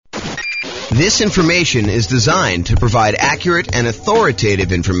This information is designed to provide accurate and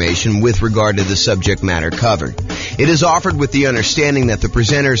authoritative information with regard to the subject matter covered. It is offered with the understanding that the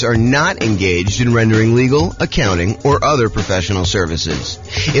presenters are not engaged in rendering legal, accounting, or other professional services.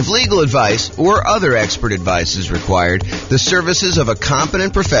 If legal advice or other expert advice is required, the services of a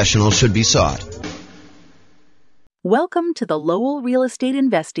competent professional should be sought. Welcome to the Lowell Real Estate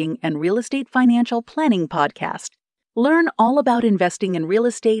Investing and Real Estate Financial Planning Podcast. Learn all about investing in real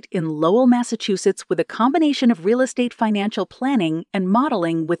estate in Lowell, Massachusetts with a combination of real estate financial planning and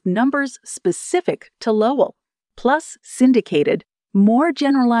modeling with numbers specific to Lowell, plus syndicated, more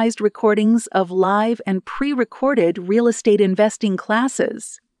generalized recordings of live and pre-recorded real estate investing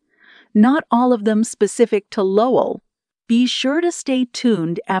classes. Not all of them specific to Lowell. Be sure to stay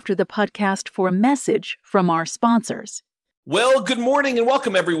tuned after the podcast for a message from our sponsors. Well, good morning and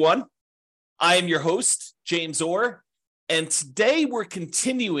welcome, everyone. I am your host, James Orr, and today we're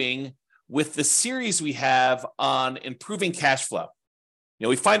continuing with the series we have on improving cash flow.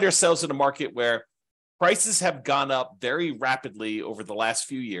 We find ourselves in a market where prices have gone up very rapidly over the last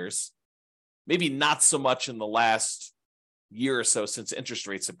few years, maybe not so much in the last year or so since interest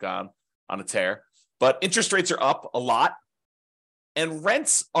rates have gone on a tear, but interest rates are up a lot and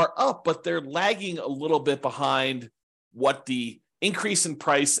rents are up, but they're lagging a little bit behind what the increase in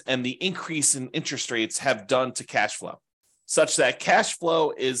price and the increase in interest rates have done to cash flow, such that cash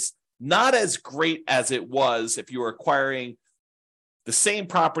flow is not as great as it was if you were acquiring the same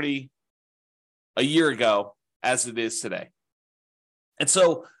property a year ago as it is today. And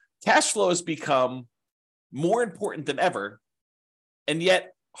so cash flow has become more important than ever, and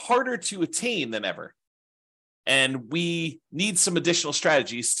yet harder to attain than ever. And we need some additional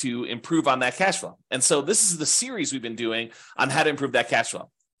strategies to improve on that cash flow. And so this is the series we've been doing on how to improve that cash flow.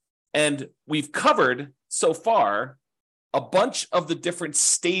 And we've covered so far a bunch of the different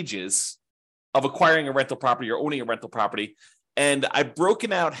stages of acquiring a rental property or owning a rental property. And I've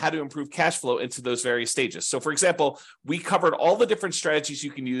broken out how to improve cash flow into those various stages. So for example, we covered all the different strategies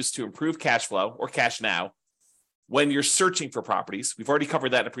you can use to improve cash flow or cash now when you're searching for properties. We've already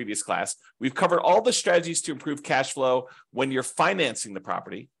covered that in a previous class. We've covered all the strategies to improve cash flow when you're financing the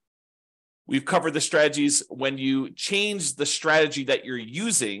property. We've covered the strategies when you change the strategy that you're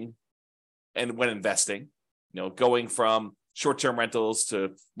using and when investing, going from short-term rentals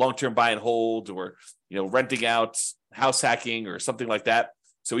to long-term buy and hold, or, renting out, house hacking or something like that.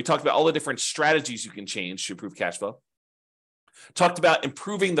 So we talked about all the different strategies you can change to improve cash flow. Talked about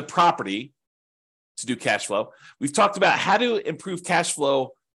improving the property to do cash flow. We've talked about how to improve cash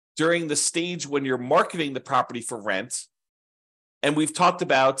flow during the stage when you're marketing the property for rent. And we've talked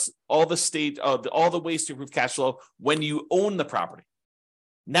about all the ways to improve cash flow when you own the property.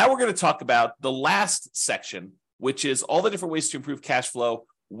 Now we're going to talk about the last section, which is all the different ways to improve cash flow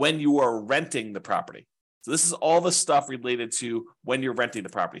when you are renting the property. So this is all the stuff related to when you're renting the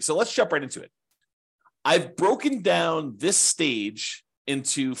property. So let's jump right into it. I've broken down this stage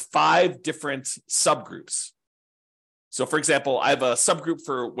into 5 different subgroups. So for example, I have a subgroup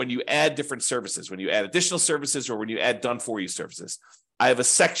for when you add different services, when you add additional services, or when you add done for you services. I have a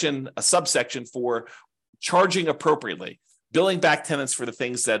subsection for charging appropriately, billing back tenants for the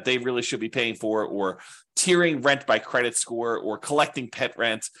things that they really should be paying for, or tiering rent by credit score, or collecting pet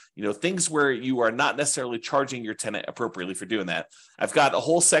rent, things where you are not necessarily charging your tenant appropriately for doing that. I've got a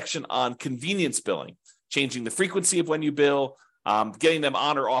whole section on convenience billing, changing the frequency of when you bill, getting them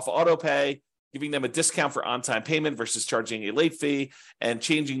on or off auto pay, giving them a discount for on-time payment versus charging a late fee, and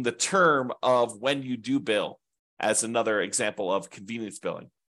changing the term of when you do bill as another example of convenience billing.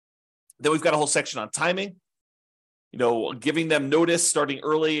 Then we've got a whole section on timing, giving them notice starting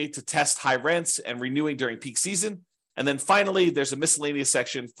early to test high rents and renewing during peak season. And then finally, there's a miscellaneous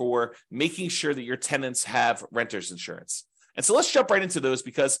section for making sure that your tenants have renter's insurance. And so let's jump right into those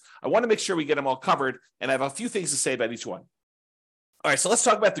because I want to make sure we get them all covered, and I have a few things to say about each one. All right, so let's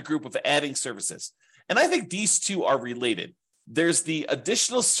talk about the group of adding services. And I think these two are related. There's the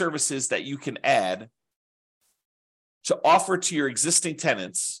additional services that you can add to offer to your existing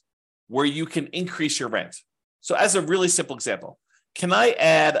tenants where you can increase your rent. So as a really simple example, can I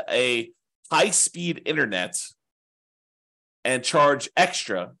add a high-speed internet and charge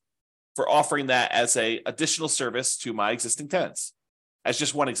extra for offering that as an additional service to my existing tenants? As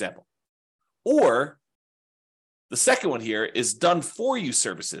just one example. Or the second one here is done for you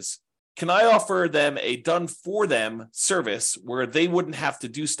services. Can I offer them a done for them service where they wouldn't have to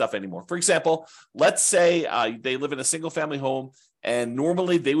do stuff anymore? For example, let's say they live in a single family home and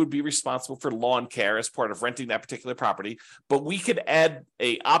normally they would be responsible for lawn care as part of renting that particular property, but we could add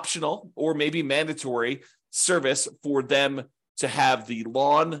a optional or maybe mandatory service for them to have the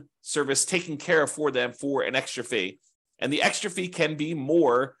lawn service taken care of for them for an extra fee. And the extra fee can be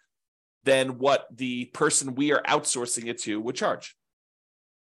more than what the person we are outsourcing it to would charge.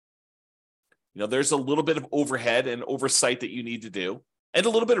 There's a little bit of overhead and oversight that you need to do, and a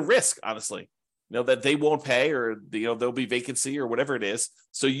little bit of risk, honestly, that they won't pay, or there'll be vacancy or whatever it is.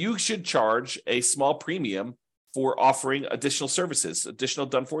 So you should charge a small premium for offering additional services, additional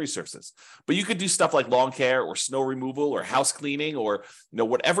done-for-you services. But you could do stuff like lawn care or snow removal or house cleaning or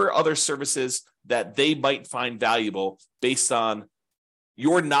whatever other services that they might find valuable based on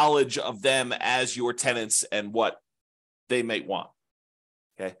your knowledge of them as your tenants and what they might want.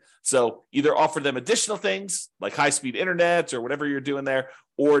 Okay, so either offer them additional things like high-speed internet or whatever you're doing there,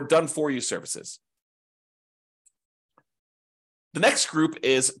 or done-for-you services. The next group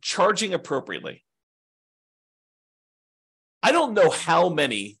is charging appropriately. I don't know how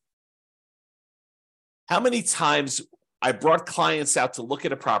many times I brought clients out to look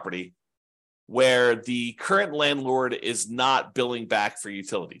at a property where the current landlord is not billing back for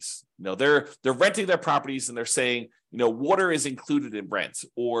utilities. They're renting their properties and they're saying, water is included in rent,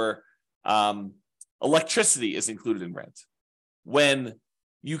 or electricity is included in rent, when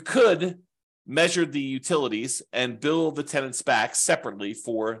you could measure the utilities and bill the tenants back separately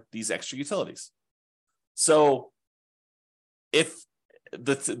for these extra utilities. So if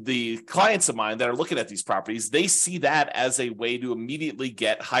the clients of mine that are looking at these properties, they see that as a way to immediately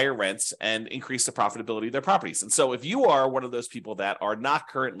get higher rents and increase the profitability of their properties. And so if you are one of those people that are not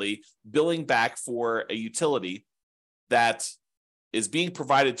currently billing back for a utility that is being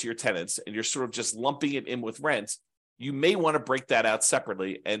provided to your tenants, and you're sort of just lumping it in with rent, you may want to break that out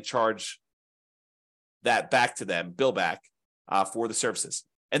separately and charge that back to them, bill back for the services.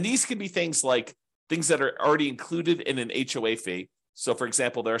 And these can be things like things that are already included in an HOA fee. So, for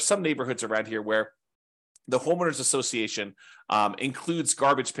example, there are some neighborhoods around here where the homeowners association includes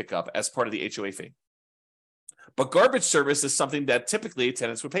garbage pickup as part of the HOA fee. But garbage service is something that typically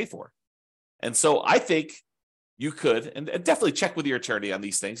tenants would pay for. And so I think you could, and definitely check with your attorney on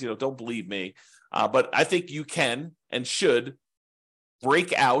these things, don't believe me, but I think you can and should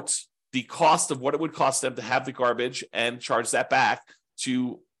break out the cost of what it would cost them to have the garbage and charge that back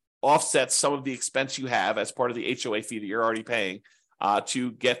to offset some of the expense you have as part of the HOA fee that you're already paying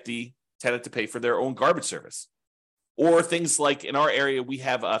to get the tenant to pay for their own garbage service. Or things like in our area, we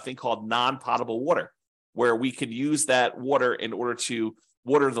have a thing called non-potable water, where we can use that water in order to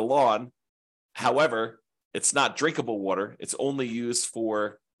water the lawn. However, it's not drinkable water. It's only used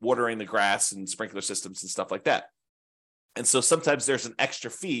for watering the grass and sprinkler systems and stuff like that. And so sometimes there's an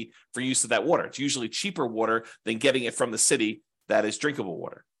extra fee for use of that water. It's usually cheaper water than getting it from the city that is drinkable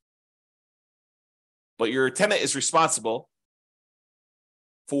water. But your tenant is responsible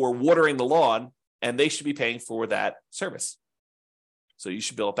for watering the lawn, and they should be paying for that service. So you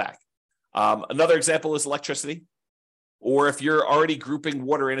should bill it back. Another example is electricity. Or if you're already grouping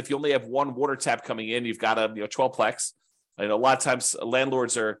water in, if you only have one water tap coming in, you've got a 12-plex. A lot of times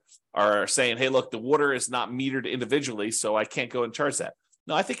landlords are saying, hey, look, the water is not metered individually, so I can't go and charge that.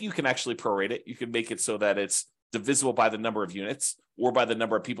 No, I think you can actually prorate it. You can make it so that it's divisible by the number of units or by the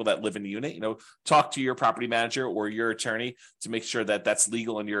number of people that live in the unit. Talk to your property manager or your attorney to make sure that that's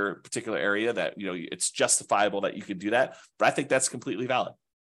legal in your particular area, that it's justifiable that you can do that. But I think that's completely valid.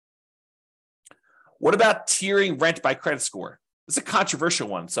 What about tiering rent by credit score? It's a controversial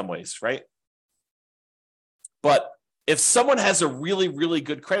one in some ways, right? But if someone has a really, really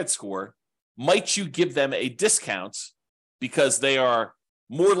good credit score, might you give them a discount because they are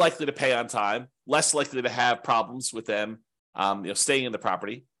more likely to pay on time, less likely to have problems with them staying in the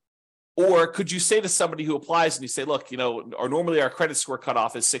property? Or could you say to somebody who applies and you say, look, or normally our credit score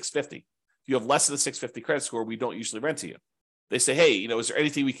cutoff is 650. If you have less than a 650 credit score, we don't usually rent to you. They say, hey, is there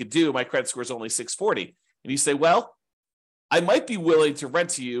anything we could do? My credit score is only 640. And you say, well, I might be willing to rent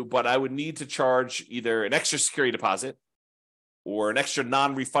to you, but I would need to charge either an extra security deposit or an extra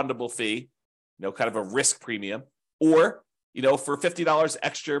non-refundable fee, kind of a risk premium, or for $50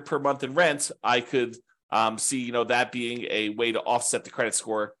 extra per month in rent, I could see, that being a way to offset the credit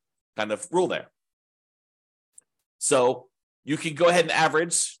score kind of rule there. So you can go ahead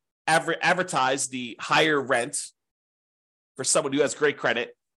and advertise the higher rent for someone who has great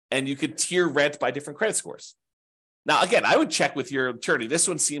credit, and you could tier rent by different credit scores. Now, again, I would check with your attorney. This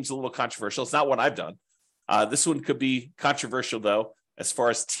one seems a little controversial. It's not one I've done. This one could be controversial, though, as far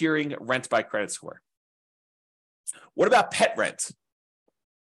as tiering rent by credit score. What about pet rent?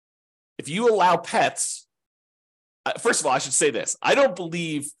 If you allow pets, first of all, I should say this. I don't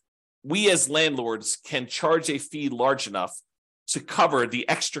believe we as landlords can charge a fee large enough to cover the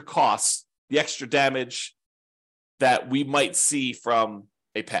extra costs, the extra damage, that we might see from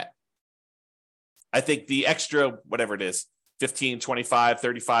a pet. I think the extra, whatever it is, $15, $25,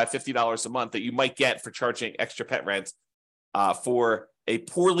 $35, $50 a month that you might get for charging extra pet rent for a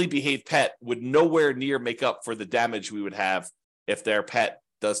poorly behaved pet would nowhere near make up for the damage we would have if their pet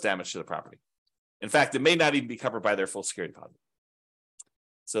does damage to the property. In fact, it may not even be covered by their full security deposit.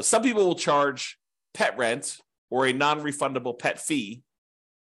 So some people will charge pet rent or a non-refundable pet fee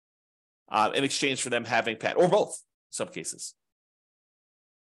in exchange for them having pet, or both in some cases.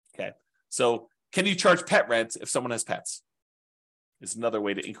 Okay, so can you charge pet rent if someone has pets? Is another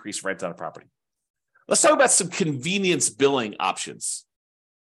way to increase rent on a property. Let's talk about some convenience billing options.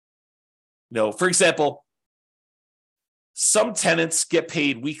 For example, some tenants get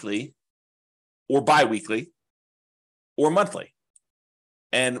paid weekly or biweekly or monthly.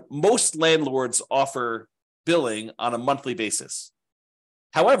 And most landlords offer billing on a monthly basis.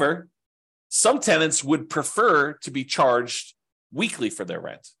 However, some tenants would prefer to be charged weekly for their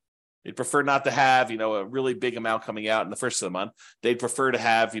rent. They'd prefer not to have, a really big amount coming out in the first of the month. They'd prefer to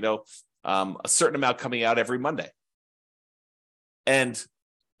have, a certain amount coming out every Monday. And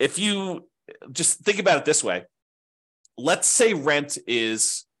if you just think about it this way, let's say rent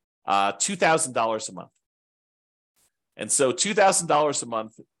is $2,000 a month. And so $2,000 a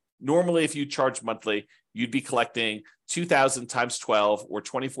month, normally if you charge monthly, you'd be collecting $2,000 times 12 or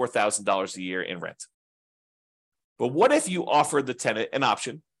 $24,000 a year in rent. But what if you offer the tenant an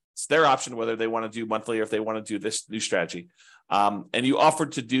option? It's their option whether they want to do monthly or if they want to do this new strategy. And you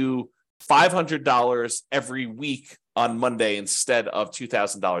offered to do $500 every week on Monday instead of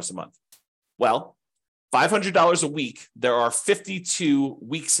 $2,000 a month. Well, $500 a week, there are 52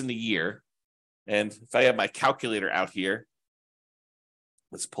 weeks in the year. And if I have my calculator out here,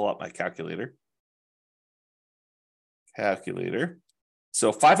 let's pull up my calculator.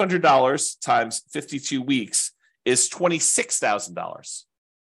 So $500 times 52 weeks is $26,000.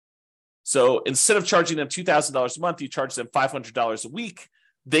 So instead of charging them $2,000 a month, you charge them $500 a week.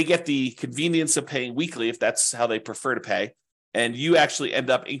 They get the convenience of paying weekly if that's how they prefer to pay. And you actually end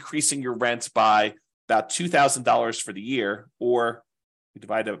up increasing your rent by about $2,000 for the year, or you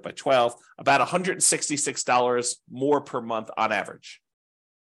divide it by 12, about $166 more per month on average.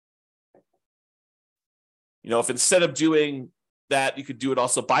 If instead of doing that, you could do it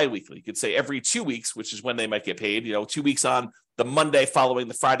also biweekly. You could say every 2 weeks, which is when they might get paid, 2 weeks on the Monday following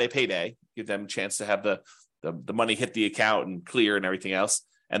the Friday payday, give them a chance to have the money hit the account and clear and everything else.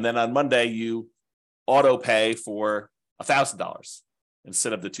 And then on Monday, you auto pay for $1,000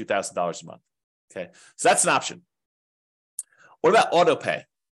 instead of the $2,000 a month. Okay, so that's an option. What about auto pay?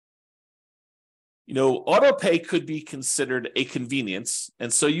 Auto pay could be considered a convenience.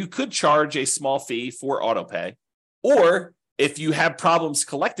 And so you could charge a small fee for auto pay. Or if you have problems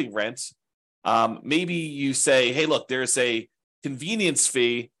collecting rent, maybe you say, hey, look, there's a convenience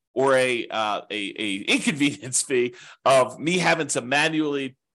fee or a inconvenience fee of me having to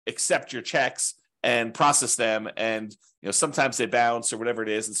manually accept your checks and process them. And sometimes they bounce or whatever it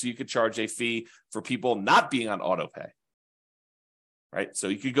is. And so you could charge a fee for people not being on auto pay. Right. So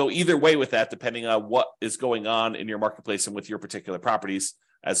you could go either way with that, depending on what is going on in your marketplace and with your particular properties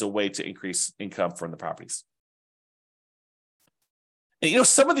as a way to increase income from the properties. And,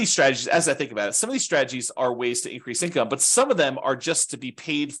 some of these strategies, as I think about it, some of these strategies are ways to increase income, but some of them are just to be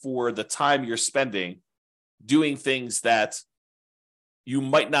paid for the time you're spending doing things that you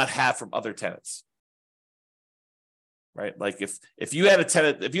might not have from other tenants. Right. Like if you had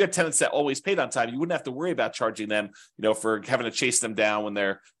tenants that always paid on time, you wouldn't have to worry about charging them, for having to chase them down when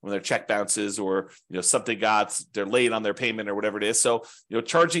their check bounces or, they're late on their payment or whatever it is. So,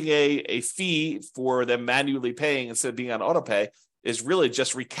 charging a fee for them manually paying instead of being on auto pay is really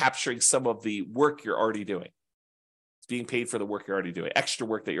just recapturing some of the work you're already doing. It's being paid for the work you're already doing, extra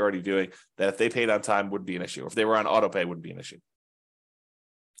work that you're already doing that if they paid on time wouldn't be an issue. If they were on auto pay, wouldn't be an issue.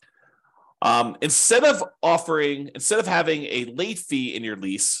 Instead of having a late fee in your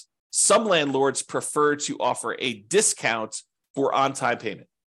lease, some landlords prefer to offer a discount for on-time payment.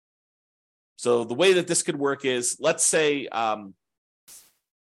 So the way that this could work is, let's say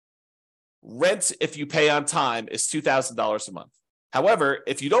rent, if you pay on time, is $2,000 a month. However,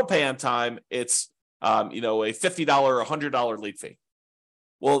 if you don't pay on time, it's a $50 or $100 late fee.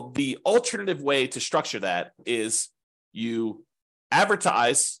 Well, the alternative way to structure that is you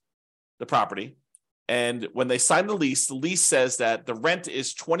advertise the property, and when they sign the lease says that the rent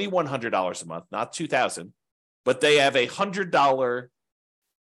is $2,100 a month, not $2,000, but they have a $100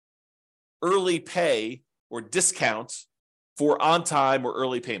 early pay or discount for on-time or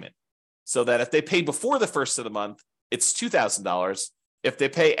early payment. So that if they pay before the first of the month, it's $2,000. If they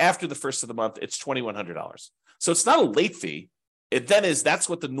pay after the first of the month, it's $2,100. So it's not a late fee. It then is, that's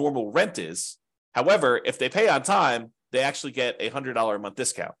what the normal rent is. However, if they pay on time, they actually get a $100 a month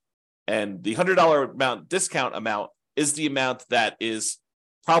discount. And the $100 discount amount is the amount that is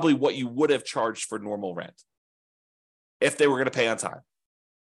probably what you would have charged for normal rent if they were going to pay on time.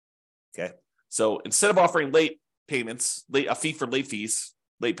 Okay. So instead of offering late payments, a fee for late fees,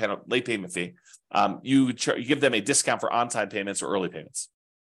 late payment fee, you give them a discount for on-time payments or early payments.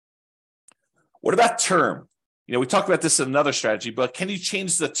 What about term? We talked about this in another strategy, but can you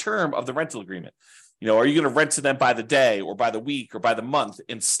change the term of the rental agreement? Are you going to rent to them by the day or by the week or by the month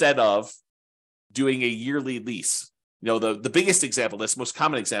instead of doing a yearly lease? The biggest example, this most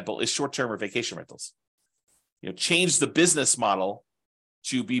common example, is short-term or vacation rentals. Change the business model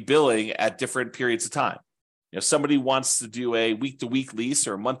to be billing at different periods of time. Somebody wants to do a week-to-week lease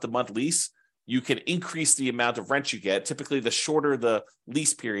or a month-to-month lease, you can increase the amount of rent you get. Typically, the shorter the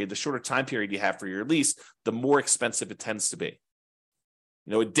lease period, the shorter time period you have for your lease, the more expensive it tends to be.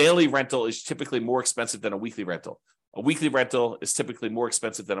 A daily rental is typically more expensive than a weekly rental. A weekly rental is typically more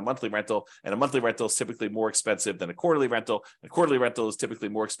expensive than a monthly rental, and a monthly rental is typically more expensive than a quarterly rental. A quarterly rental is typically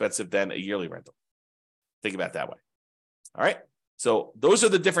more expensive than a yearly rental. Think about it that way. All right. So those are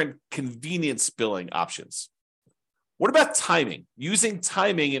the different convenience billing options. What about timing? Using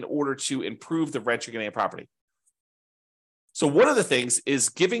timing in order to improve the rent you're getting on property. So one of the things is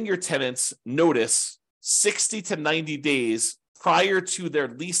giving your tenants notice 60 to 90 days prior to their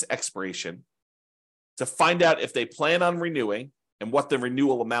lease expiration to find out if they plan on renewing and what the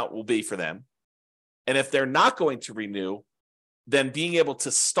renewal amount will be for them. And if they're not going to renew, then being able to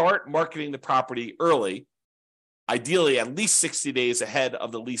start marketing the property early, ideally at least 60 days ahead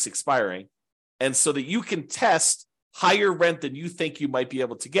of the lease expiring, and so that you can test higher rent than you think you might be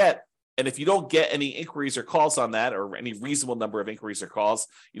able to get. And if you don't get any inquiries or calls on that, or any reasonable number of inquiries or calls,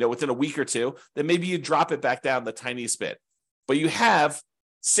 within a week or two, then maybe you drop it back down the tiniest bit. But you have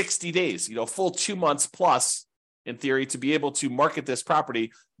 60 days, full 2 months plus, in theory, to be able to market this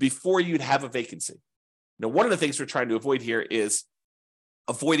property before you'd have a vacancy. One of the things we're trying to avoid here is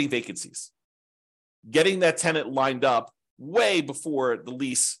avoiding vacancies. Getting that tenant lined up way before the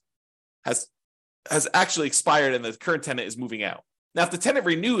lease has actually expired and the current tenant is moving out. Now, if the tenant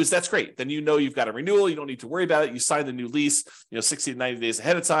renews, that's great. Then you've got a renewal. You don't need to worry about it. You sign the new lease, 60 to 90 days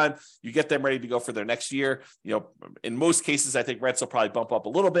ahead of time. You get them ready to go for their next year. In most cases, I think rents will probably bump up a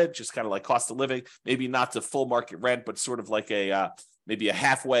little bit, just kind of like cost of living, maybe not to full market rent, but sort of like maybe a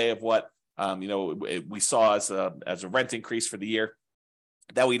halfway of what we saw as a rent increase for the year.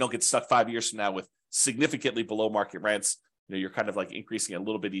 That way you don't get stuck 5 years from now with significantly below market rents. You're kind of like increasing a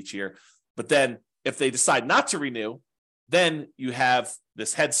little bit each year. But then if they decide not to renew, then you have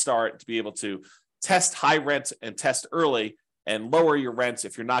this head start to be able to test high rent and test early and lower your rents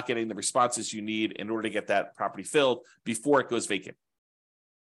if you're not getting the responses you need in order to get that property filled before it goes vacant.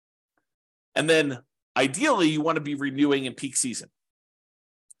 And then ideally, you want to be renewing in peak season.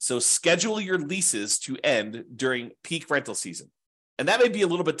 So schedule your leases to end during peak rental season. And that may be a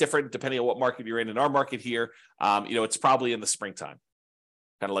little bit different depending on what market you're in. In our market here, it's probably in the springtime,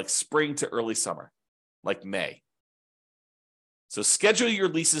 kind of like spring to early summer, like May. So schedule your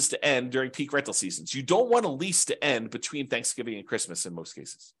leases to end during peak rental seasons. You don't want a lease to end between Thanksgiving and Christmas in most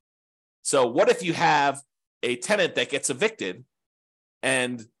cases. So what if you have a tenant that gets evicted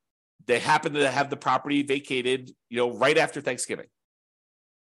and they happen to have the property vacated, right after Thanksgiving?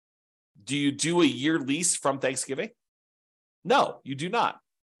 Do you do a year lease from Thanksgiving? No, you do not.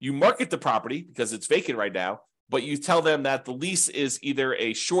 You market the property because it's vacant right now, but you tell them that the lease is either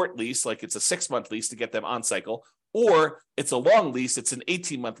a short lease, like it's a 6-month lease to get them on cycle, or it's a long lease, it's an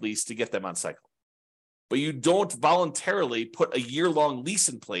 18-month lease to get them on cycle. But you don't voluntarily put a year-long lease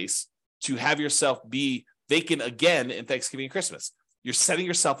in place to have yourself be vacant again in Thanksgiving and Christmas. You're setting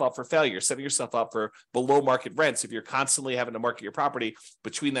yourself up for failure, setting yourself up for below market rents if you're constantly having to market your property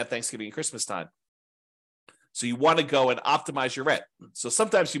between that Thanksgiving and Christmas time. So you want to go and optimize your rent. So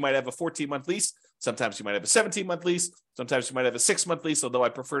sometimes you might have a 14-month lease. Sometimes you might have a 17-month lease. Sometimes you might have a 6-month lease, although I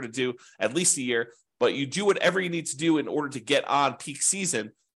prefer to do at least a year. But you do whatever you need to do in order to get on peak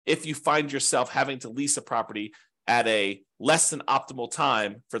season if you find yourself having to lease a property at a less than optimal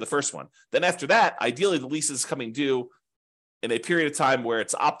time for the first one. Then after that, ideally the lease is coming due in a period of time where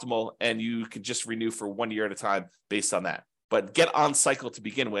it's optimal and you can just renew for 1 year at a time based on that. But get on cycle to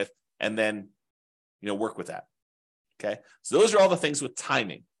begin with and then work with that. Okay. So those are all the things with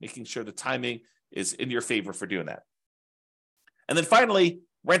timing, making sure the timing is in your favor for doing that. And then finally,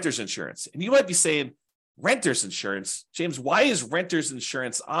 renter's insurance. And you might be saying, renter's insurance, James, why is renter's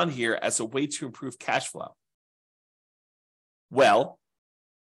insurance on here as a way to improve cash flow? Well,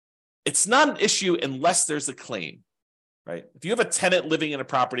 It's not an issue unless there's a claim, right? If you have a tenant living in a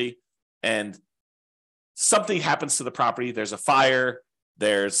property and something happens to the property, there's a fire,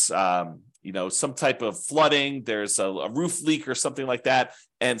 there's some type of flooding, there's a roof leak or something like that,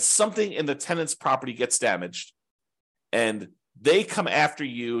 and something in the tenant's property gets damaged, and they come after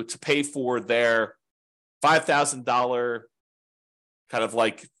you to pay for their $5,000 kind of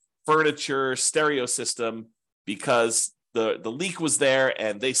like furniture stereo system because the leak was there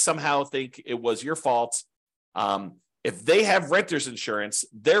and they somehow think it was your fault. If they have renter's insurance,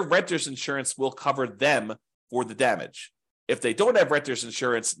 their renter's insurance will cover them for the damage. If they don't have renter's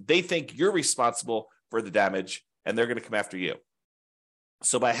insurance, they think you're responsible for the damage and they're going to come after you.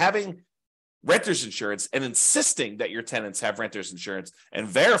 So by having renter's insurance and insisting that your tenants have renter's insurance and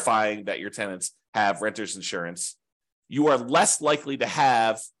verifying that your tenants have renter's insurance, you are less likely to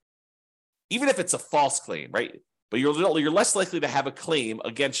have, even if it's a false claim, right? But you're less likely to have a claim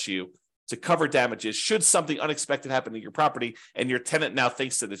against you to cover damages should something unexpected happen to your property and your tenant now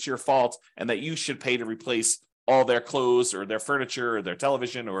thinks that it's your fault and that you should pay to replace all their clothes or their furniture or their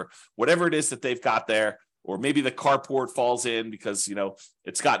television or whatever it is that they've got there. Or maybe the carport falls in because,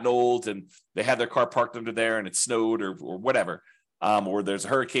 it's gotten old and they had their car parked under there and it snowed or whatever, or there's a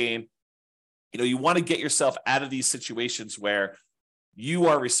hurricane. You want to get yourself out of these situations where you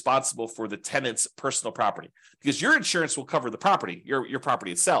are responsible for the tenant's personal property because your insurance will cover the property, your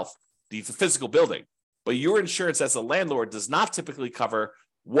property itself, the physical building. But your insurance as a landlord does not typically cover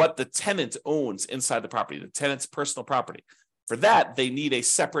what the tenant owns inside the property, the tenant's personal property. For that, they need a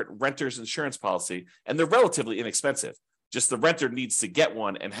separate renter's insurance policy, and they're relatively inexpensive. Just the renter needs to get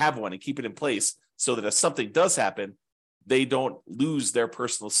one and have one and keep it in place so that if something does happen, they don't lose their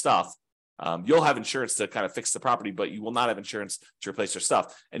personal stuff. You'll have insurance to kind of fix the property, but you will not have insurance to replace their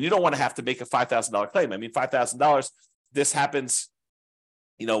stuff. And you don't want to have to make a $5,000 claim. I mean, $5,000, this happens,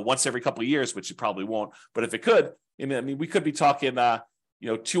 once every couple of years, which it probably won't. But if it could, we could be talking,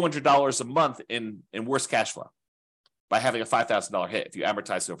 $200 a month in worst cash flow by having a $5,000 hit if you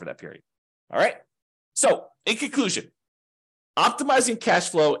amortize it over that period. All right. So in conclusion, optimizing cash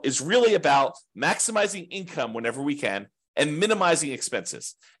flow is really about maximizing income whenever we can and minimizing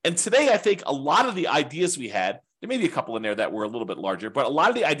expenses. And today, I think a lot of the ideas we had, there may be a couple in there that were a little bit larger, but a lot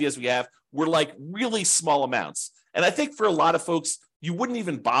of the ideas we have were like really small amounts. And I think for a lot of folks, you wouldn't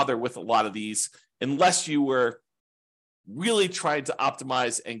even bother with a lot of these unless you were really trying to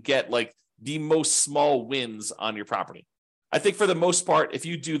optimize and get like the most small wins on your property. I think for the most part, if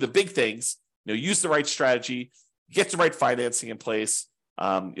you do the big things, use the right strategy, get the right financing in place,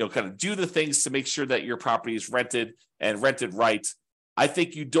 kind of do the things to make sure that your property is rented and rented right. I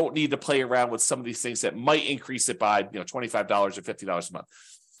think you don't need to play around with some of these things that might increase it by $25 or $50 a month.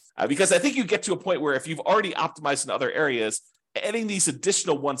 Because I think you get to a point where if you've already optimized in other areas, adding these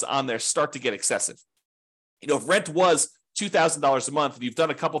additional ones on there start to get excessive. If rent was $2,000 a month, and you've done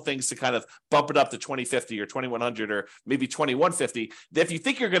a couple things to kind of bump it up to $2,050 or $2,100 or maybe $2,150, then if you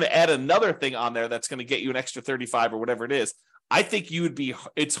think you're going to add another thing on there that's going to get you an extra $35 or whatever it is, I think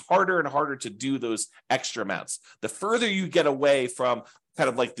it's harder and harder to do those extra amounts. The further you get away from kind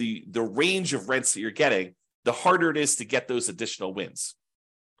of like the range of rents that you're getting, the harder it is to get those additional wins,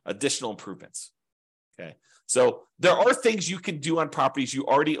 additional improvements. Okay. So there are things you can do on properties you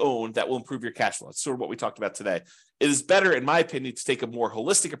already own that will improve your cash flow. It's sort of what we talked about today. It is better, in my opinion, to take a more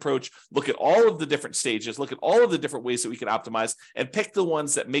holistic approach, look at all of the different stages, look at all of the different ways that we can optimize, and pick the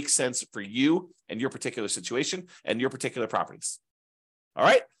ones that make sense for you and your particular situation and your particular properties. All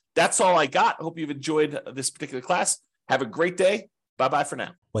right. That's all I got. I hope you've enjoyed this particular class. Have a great day. Bye-bye for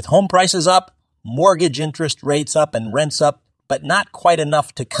now. With home prices up, mortgage interest rates up, and rents up, but not quite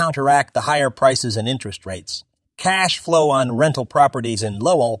enough to counteract the higher prices and interest rates, cash flow on rental properties in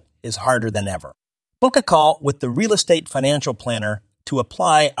Lowell is harder than ever. Book a call with the Real Estate Financial Planner to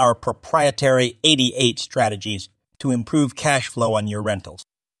apply our proprietary 88 strategies to improve cash flow on your rentals.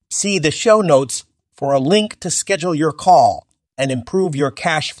 See the show notes for a link to schedule your call and improve your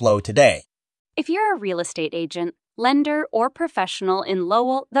cash flow today. If you're a real estate agent, lender, or professional in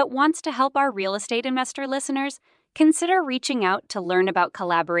Lowell that wants to help our real estate investor listeners, consider reaching out to learn about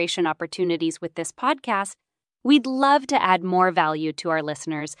collaboration opportunities with this podcast. We'd love to add more value to our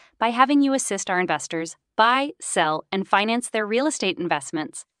listeners by having you assist our investors buy, sell, and finance their real estate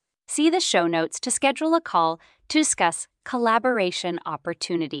investments. See the show notes to schedule a call to discuss collaboration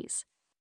opportunities.